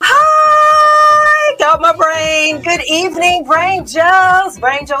Good evening, Brangels.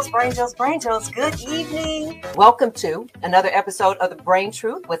 Brangels. Good evening. Welcome to another episode of The Brain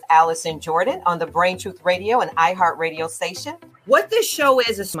Truth with Allison Jordan on the Brain Truth Radio and iHeart Radio station. What this show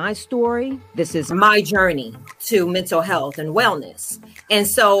is my story. This is my journey to mental health and wellness. And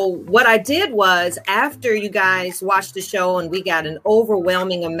so what I did was, after you guys watched the show and we got an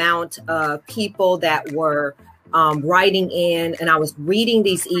overwhelming amount of people that were writing in, and I was reading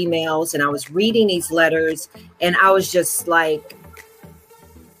these emails and I was reading these letters, and I was just like,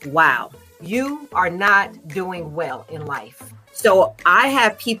 wow, you are not doing well in life. So I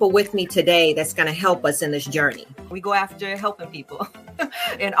have people with me today that's going to help us in this journey. We go after helping people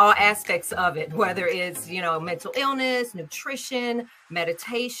in all aspects of it, whether it's, mental illness, nutrition,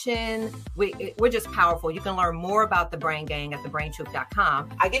 meditation. We're just powerful. You can learn more about the Brain Gang at thebraintruth.com.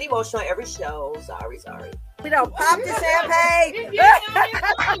 I get emotional every show. Sorry. We don't pop the champagne.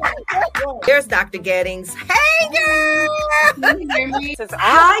 There's Dr. Gettings. Hey, girl.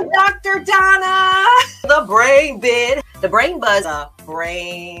 Hi, Dr. Donna. The brain bit. The brain buzz.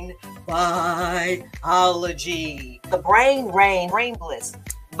 Brain biology. The brain bliss.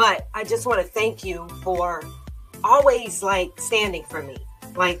 But I just want to thank you for always standing for me,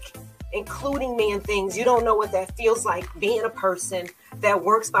 including me in things. You don't know what that feels like, being a person that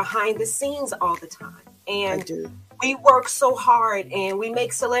works behind the scenes all the time. And we work so hard and we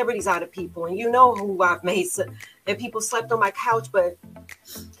make celebrities out of people. And you know who I've made, and people slept on my couch, but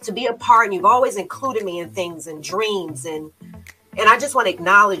to be a part, and you've always included me in things and dreams. And I just want to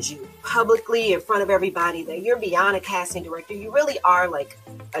acknowledge you publicly in front of everybody that you're beyond a casting director. You really are like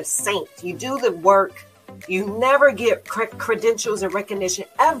a saint. You do the work. You never get credentials and recognition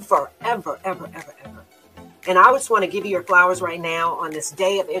ever. And I just want to give you your flowers right now on this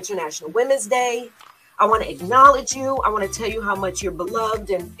day of International Women's Day. I want to acknowledge you. I want to tell you how much you're beloved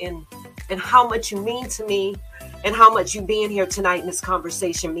and how much you mean to me, and how much you being here tonight in this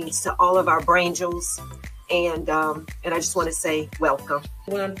conversation means to all of our Brangels. And I just want to say welcome.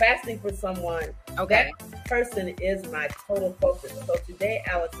 When I'm fasting for someone, that person is my total focus. So today,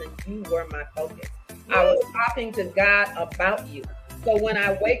 Allison, you were my focus. I was talking to God about you. So when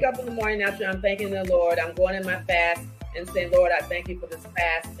I wake up in the morning after I'm thanking the Lord, I'm going in my fast and saying, Lord, I thank you for this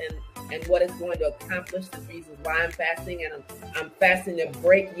fast and what it's going to accomplish, the reasons why I'm fasting, and I'm fasting to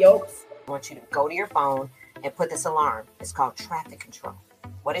break yokes. I want you to go to your phone and put this alarm. It's called traffic control.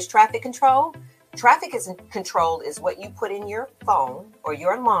 What is traffic control? Traffic control is what you put in your phone or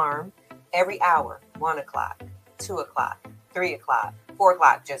your alarm every hour, 1 o'clock, 2 o'clock, 3 o'clock, 4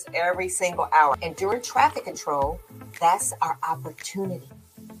 o'clock, just every single hour. And during traffic control, that's our opportunity,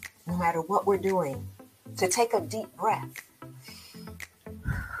 no matter what we're doing, to take a deep breath.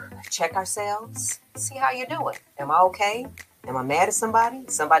 Check ourselves, see how you're doing. Am I okay? Am I mad at somebody?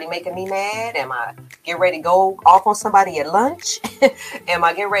 Somebody making me mad? Am I getting ready to go off on somebody at lunch? Am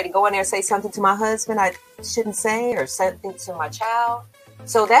I getting ready to go in there and say something to my husband I shouldn't say, or something to my child?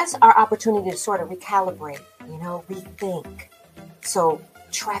 So that's our opportunity to sort of recalibrate, rethink. So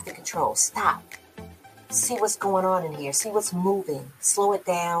traffic control, stop. See what's going on in here. See what's moving. Slow it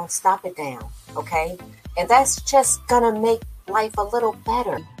down, stop it down, okay? And that's just gonna make life a little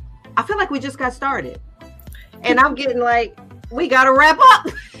better. I feel like we just got started. And I'm getting we got to wrap up.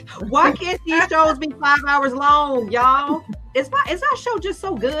 Why can't these shows be 5 hours long, y'all? Is our show just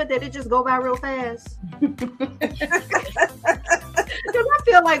so good that it just go by real fast? Because I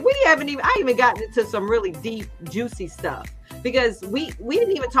feel like I haven't gotten into some really deep, juicy stuff. Because we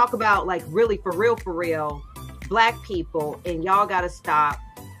didn't even talk about really for real, Black people, and y'all got to stop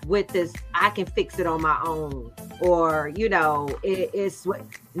with this, I can fix it on my own. Or, y'all,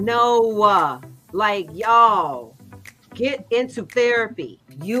 get into therapy.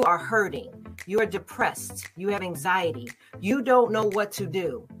 You are hurting. You are depressed. You have anxiety. You don't know what to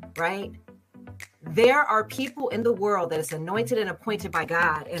do, right? There are people in the world that is anointed and appointed by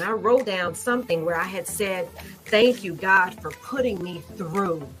God. And I wrote down something where I had said, thank you, God, for putting me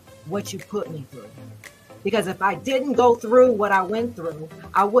through what you put me through. Because if I didn't go through what I went through,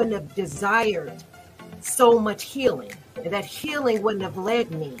 I wouldn't have desired so much healing. And that healing wouldn't have led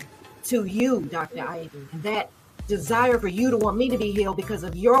me to you, Dr. Ivy. And that desire for you to want me to be healed because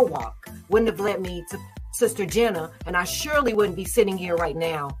of your walk wouldn't have led me to Sister Jenna. And I surely wouldn't be sitting here right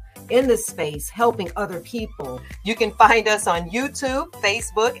now in this space helping other people. You can find us on YouTube,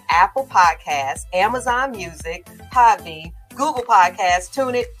 Facebook, Apple Podcasts, Amazon Music, Podbean, Google Podcasts,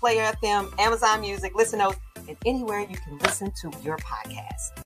 TuneIn, Player FM, Amazon Music, Listen Notes, and anywhere you can listen to your podcast.